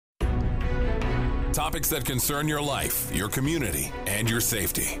Topics that concern your life, your community, and your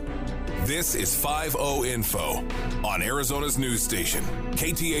safety. This is 5-0 Info on Arizona's news station,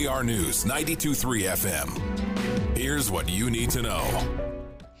 KTAR News 92.3 FM. Here's what you need to know.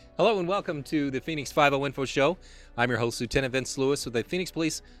 Hello and welcome to the Phoenix 5-0 Info Show. I'm your host, Lieutenant Vince Lewis with the Phoenix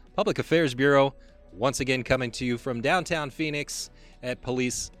Police Public Affairs Bureau, once again coming to you from downtown Phoenix at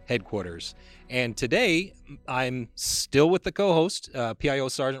police headquarters. And today, I'm still with the co-host, PIO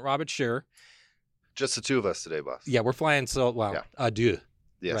Sgt. Robert Scherer. Just the two of us today, boss. Yeah, we're flying adieu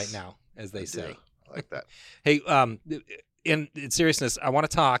Yes. right now, as they say. I like that. Hey, in seriousness, I want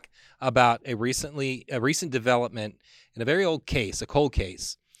to talk about a recent development in a very old case, a cold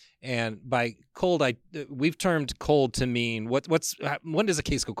case. And by cold, we've termed cold to mean when does a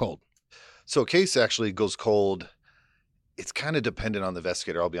case go cold? So a case actually goes cold. It's kind of dependent on the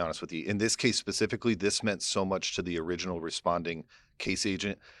investigator, I'll be honest with you. In this case specifically, this meant so much to the original responding case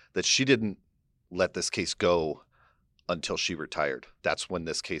agent that she didn't let this case go until she retired. That's when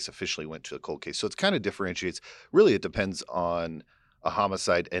this case officially went to a cold case. So it kind of differentiates. Really, it depends on a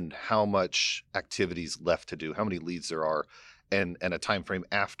homicide and how much activities left to do, how many leads there are, and a time frame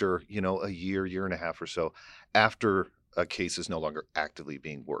after, a year and a half or so after a case is no longer actively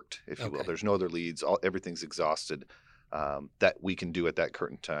being worked, if you will. There's no other leads. Everything's exhausted that we can do at that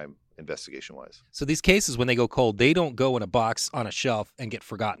current time, investigation-wise. So these cases, when they go cold, they don't go in a box on a shelf and get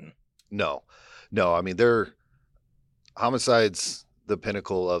forgotten. No. I mean, they're homicides, the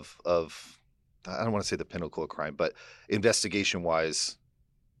pinnacle of I don't want to say the pinnacle of crime, but investigation-wise,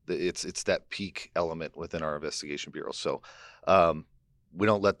 it's that peak element within our investigation bureau. So we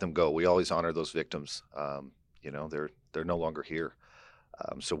don't let them go. We always honor those victims. They're no longer here.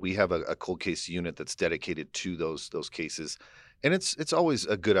 So we have a cold case unit that's dedicated to those cases, and it's always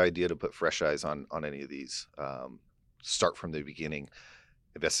a good idea to put fresh eyes on any of these. Start from the beginning.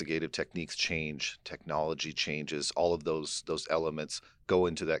 Investigative techniques change, technology changes, all of those elements go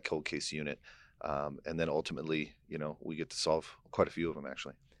into that cold case unit. And then ultimately, we get to solve quite a few of them,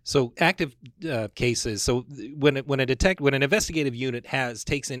 actually. So active cases. So when an investigative unit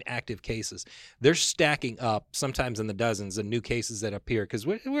takes in active cases, they're stacking up sometimes in the dozens of new cases that appear because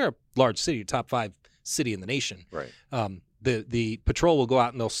we're a large city, top 5 city in the nation. Right. The patrol will go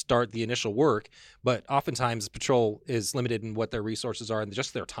out and they'll start the initial work, but oftentimes the patrol is limited in what their resources are and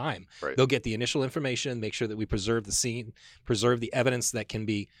just their time. Right. They'll get the initial information, make sure that we preserve the scene, preserve the evidence that can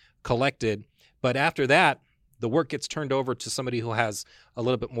be collected. But after that, the work gets turned over to somebody who has a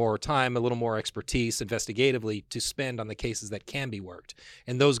little bit more time, a little more expertise investigatively to spend on the cases that can be worked.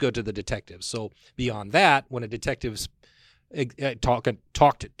 And those go to the detectives. So beyond that, when a detective's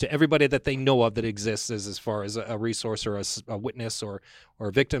talked to everybody that they know of that exists as far as a resource or a witness or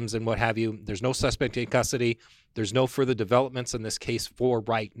victims and what have you, there's no suspect in custody. There's no further developments in this case for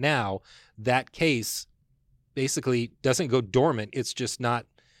right now. That case basically doesn't go dormant. It's just not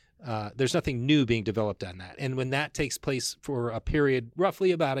there's nothing new being developed on that. And when that takes place for a period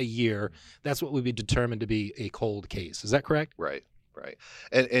roughly about a year, that's what would be determined to be a cold case. Is that correct? Right.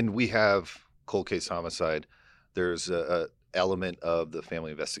 And we have cold case homicide. There's a element of the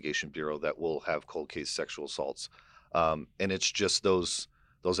Family Investigation Bureau that will have cold case sexual assaults. And it's just those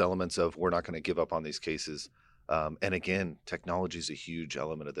elements of we're not going to give up on these cases. And again, technology is a huge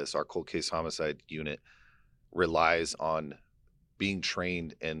element of this. Our cold case homicide unit relies on being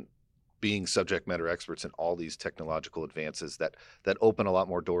trained and being subject matter experts in all these technological advances that open a lot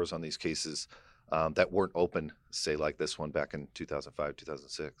more doors on these cases that weren't open, say, like this one back in 2005,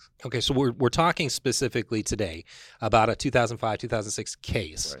 2006. Okay, so we're talking specifically today about a 2005-2006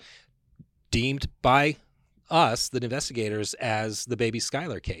 case deemed by us, the investigators, as the Baby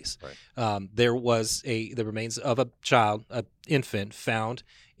Skyler case. Right. There was the remains of a child, an infant, found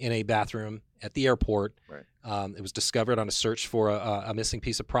in a bathroom at the airport. Right. It was discovered on a search for a missing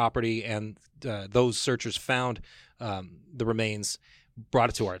piece of property, and those searchers found the remains, brought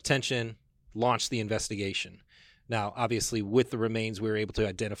it to our attention, launched the investigation. Now, obviously, with the remains, we were able to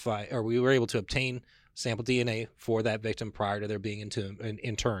obtain sample DNA for that victim prior to their being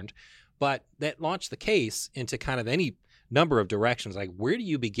interned. But that launched the case into kind of any number of directions. Like, where do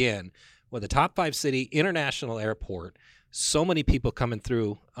you begin with a top 5 city international airport? So many people coming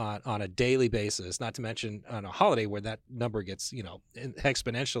through on a daily basis, not to mention on a holiday where that number gets,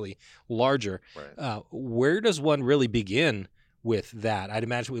 exponentially larger. Right. Where does one really begin with that? I'd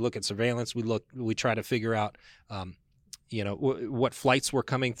imagine we look at surveillance. We try to figure out, what flights were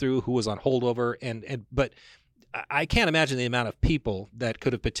coming through, who was on holdover, but I can't imagine the amount of people that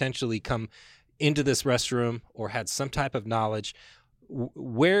could have potentially come into this restroom or had some type of knowledge.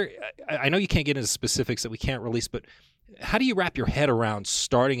 Where I know you can't get into specifics that we can't release, but How do you wrap your head around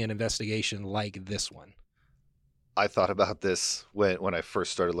starting an investigation like this one? I thought about this when I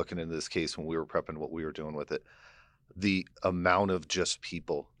first started looking into this case, when we were prepping what we were doing with it. The amount of just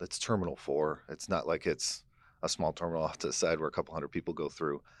people that's Terminal 4. It's not like it's a small terminal off to the side where a couple hundred people go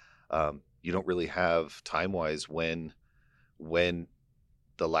through. You don't really have time-wise when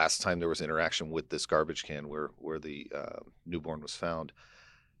the last time there was interaction with this garbage can where the newborn was found.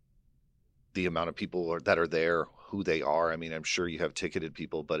 The amount of people that are there, who they are. I mean, I'm sure you have ticketed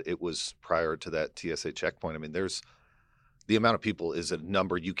people, but it was prior to that TSA checkpoint. I mean, the amount of people is a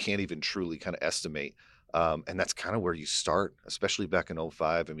number you can't even truly kind of estimate. And that's kind of where you start, especially back in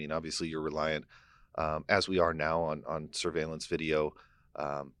 2005. I mean, obviously you're reliant, as we are now, on surveillance video.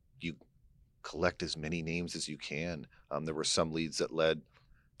 You collect as many names as you can. There were some leads that led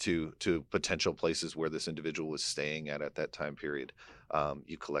to potential places where this individual was staying at that time period.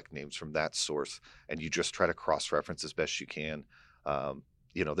 You collect names from that source, and you just try to cross-reference as best you can.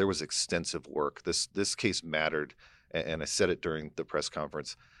 There was extensive work. This case mattered, and I said it during the press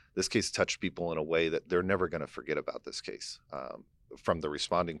conference. This case touched people in a way that they're never going to forget about this case. From the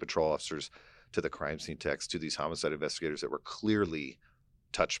responding patrol officers to the crime scene techs to these homicide investigators that were clearly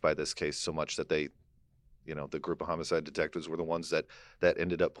touched by this case so much that they, the group of homicide detectives were the ones that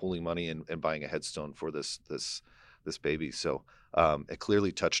ended up pooling money and buying a headstone for this baby. So it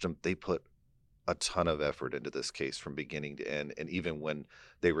clearly touched them. They put a ton of effort into this case from beginning to end. And even when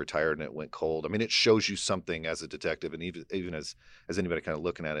they retired and it went cold, I mean, it shows you something as a detective, and even as anybody kind of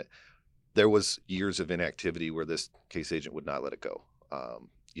looking at it, there was years of inactivity where this case agent would not let it go.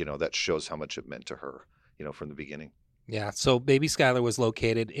 That shows how much it meant to her, from the beginning. Yeah, so Baby Skyler was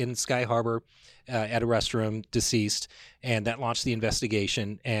located in Sky Harbor at a restroom, deceased, and that launched the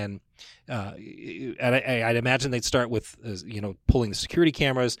investigation. And I'd imagine they'd start with, pulling the security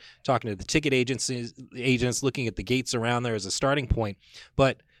cameras, talking to the ticket agents, looking at the gates around there as a starting point.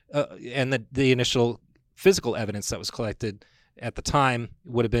 But and the initial physical evidence that was collected at the time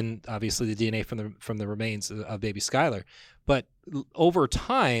would have been obviously the DNA from the remains of Baby Skyler. But over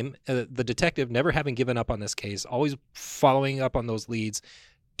time, the detective, never having given up on this case, always following up on those leads,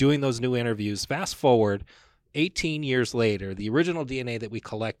 doing those new interviews. Fast forward 18 years later, the original DNA that we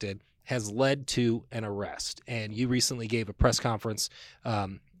collected has led to an arrest. And you recently gave a press conference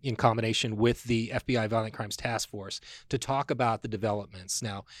in combination with the FBI Violent Crimes Task Force to talk about the developments.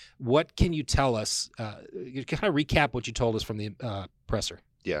 Now, what can you tell us? You kind of recap what you told us from the presser.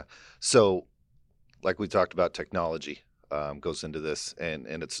 Yeah. So like we talked about, technology goes into this, and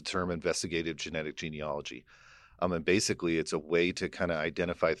it's a term, investigative genetic genealogy. And basically it's a way to kind of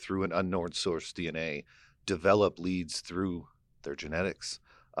identify through an unknown source DNA, develop leads through their genetics,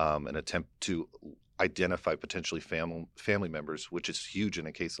 and attempt to identify potentially family members, which is huge in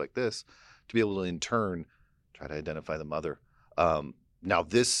a case like this, to be able to in turn try to identify the mother. Now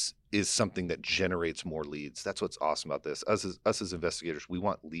this is something that generates more leads. That's what's awesome about this. Us as investigators, we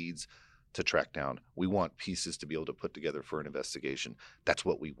want leads to track down. We want pieces to be able to put together for an investigation. That's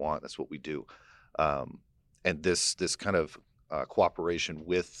what we want. That's what we do. And this kind of cooperation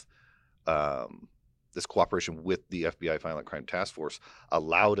with the FBI Violent Crime Task Force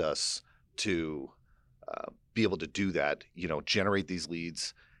allowed us to be able to do that, generate these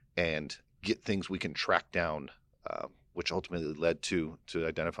leads and get things we can track down, which ultimately led to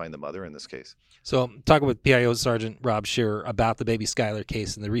identifying the mother in this case. So talking with PIO Sgt. Rob Scherer about the Baby Skyler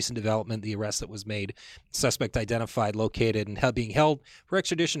case and the recent development, the arrest that was made, suspect identified, located, and being held for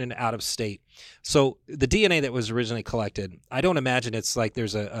extradition and out of state. So the DNA that was originally collected, I don't imagine it's like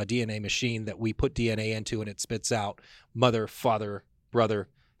there's a DNA machine that we put DNA into and it spits out mother, father, brother,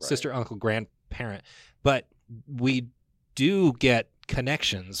 Right. sister, uncle, grandparent. But we do get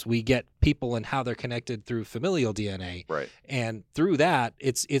connections. We get people and how they're connected through familial DNA. Right. And through that,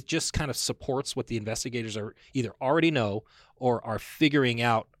 it just kind of supports what the investigators are either already know or are figuring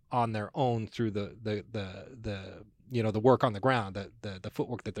out on their own through the work on the ground, the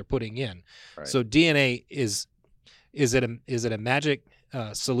footwork that they're putting in. Right. So DNA is it a magic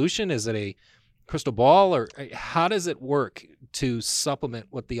solution? Is it a crystal ball, or how does it work to supplement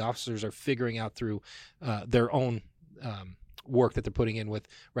what the officers are figuring out through their own work that they're putting in with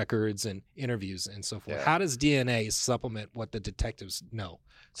records and interviews and so forth? Yeah. How does DNA supplement what the detectives know?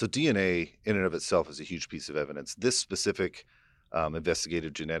 So DNA in and of itself is a huge piece of evidence. This specific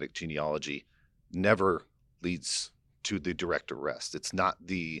investigative genetic genealogy never leads to the direct arrest. It's not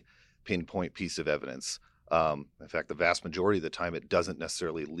the pinpoint piece of evidence. In fact, the vast majority of the time, it doesn't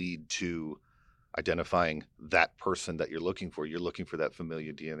necessarily lead to identifying that person that you're looking for. You're looking for that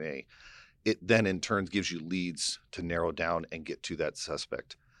familial DNA. It then in turn gives you leads to narrow down and get to that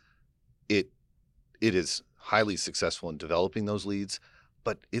suspect. It is highly successful in developing those leads,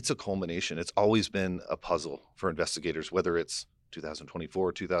 but it's a culmination. It's always been a puzzle for investigators, whether it's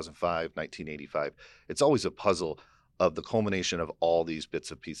 2024, 2005, 1985. It's always a puzzle of the culmination of all these bits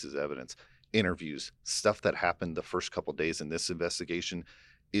of pieces of evidence, interviews, stuff that happened the first couple days in this investigation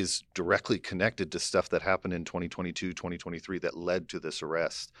is directly connected to stuff that happened in 2022, 2023 that led to this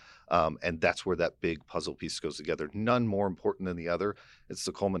arrest. And that's where that big puzzle piece goes together. None more important than the other. It's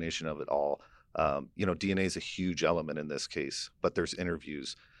the culmination of it all. DNA is a huge element in this case, but there's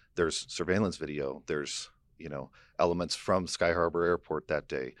interviews, there's surveillance video, there's, elements from Sky Harbor Airport that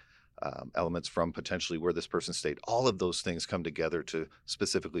day, elements from potentially where this person stayed. All of those things come together to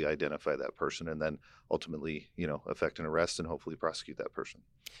specifically identify that person and then ultimately, effect an arrest and hopefully prosecute that person.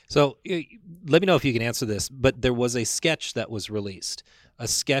 So let me know if you can answer this, but there was a sketch that was released, a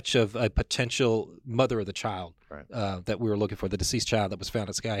sketch of a potential mother of the child, right, that we were looking for, the deceased child that was found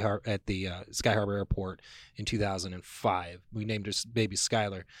at the Sky Harbor Airport in 2005. We named her Baby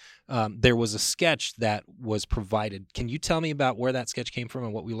Skyler. There was a sketch that was provided. Can you tell me about where that sketch came from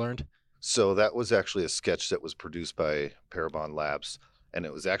and what we learned? So that was actually a sketch that was produced by Parabon Labs, and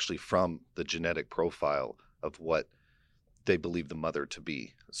it was actually from the genetic profile of what they believe the mother to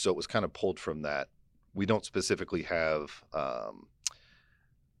be. So it was kind of pulled from that. We don't specifically have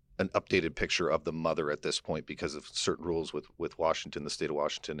an updated picture of the mother at this point because of certain rules with Washington, the state of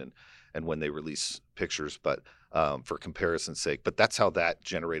Washington, and when they release pictures, but for comparison's sake. But that's how that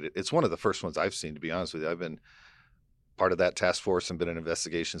generated. It's one of the first ones I've seen, to be honest with you. I've been part of that task force and been in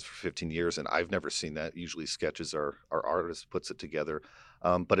investigations for 15 years, and I've never seen that. Usually sketches are our artist puts it together.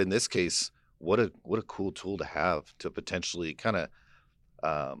 But in this case, what a cool tool to have to potentially kind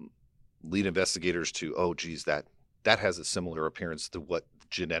of lead investigators to, oh, geez, that has a similar appearance to what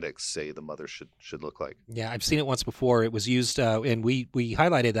genetics say the mother should look like. Yeah, I've seen it once before. It was used, and we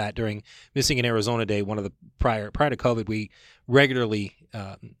highlighted that during Missing in Arizona Day. One of the prior to COVID, we regularly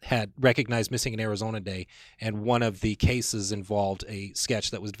had recognized Missing in Arizona Day, and one of the cases involved a sketch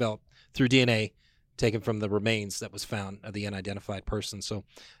that was developed through DNA taken from the remains that was found of the unidentified person. So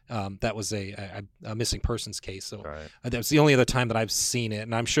that was a missing persons case. So right. That's the only other time that I've seen it,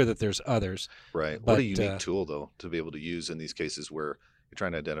 and I'm sure that there's others. Right. But, what a unique tool, though, to be able to use in these cases where you're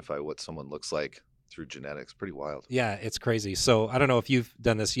trying to identify what someone looks like through genetics. Pretty wild. Yeah, it's crazy. So I don't know if you've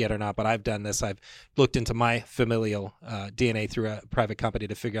done this yet or not, but I've done this. I've looked into my familial DNA through a private company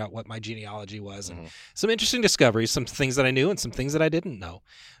to figure out what my genealogy was. And some interesting discoveries, some things that I knew and some things that I didn't know.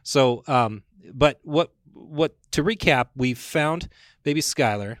 So, but what to recap, we've found Baby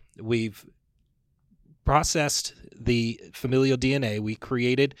Skyler. We've processed the familial DNA. We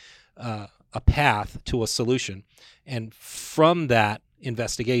created a path to a solution. And from that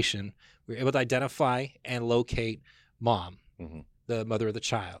investigation, we were able to identify and locate Mom, the mother of the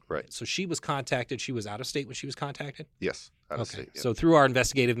child. Right. So she was contacted. She was out of state when she was contacted? Yes, out of state. Yeah. So through our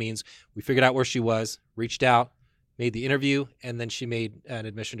investigative means, we figured out where she was, reached out, made the interview, and then she made an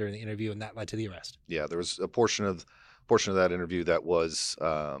admission during the interview, and that led to the arrest. Yeah, there was a portion of that interview that was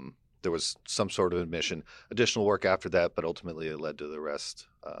there was some sort of admission, additional work after that, but ultimately it led to the arrest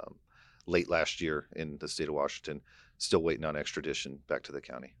late last year in the state of Washington. Still waiting on extradition back to the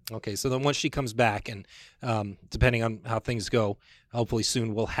county. Okay, so then once she comes back, and depending on how things go, hopefully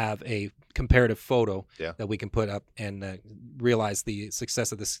soon we'll have a comparative photo that we can put up and realize the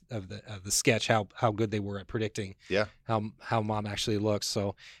success of this of the sketch, how good they were at predicting how Mom actually looks.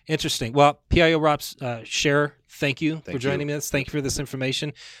 So interesting. Well, PIO Rops Scherer, thank you for joining us. Thank you for this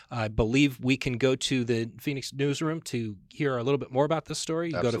information. I believe we can go to the Phoenix newsroom to hear a little bit more about this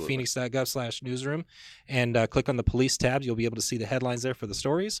story. You Absolutely. Go to phoenix.gov/newsroom and click on the police tabs. You'll be able to see the headlines there for the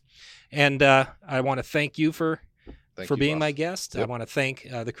stories. And I want to thank you for being my guest. Yep. I want to thank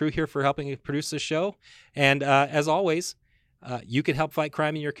the crew here for helping produce this show. And as always, you can help fight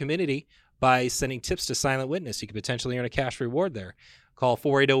crime in your community by sending tips to Silent Witness. You could potentially earn a cash reward there. Call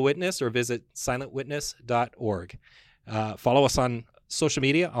 480-WITNESS or visit silentwitness.org. Follow us on social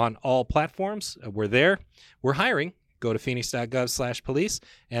media on all platforms. We're there. We're hiring. Go to phoenix.gov/police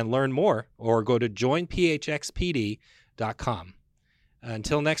and learn more, or go to joinphxpd.com.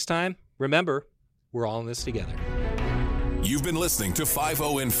 Until next time, remember, we're all in this together. You've been listening to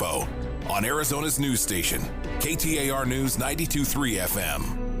 5-0 Info on Arizona's news station, KTAR News 92.3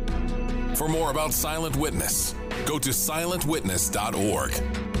 FM. For more about Silent Witness, go to silentwitness.org.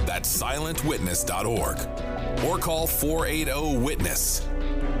 That's silentwitness.org. Or call 480-WITNESS.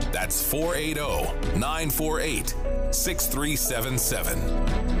 That's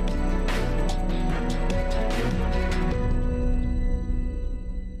 480-948-6377.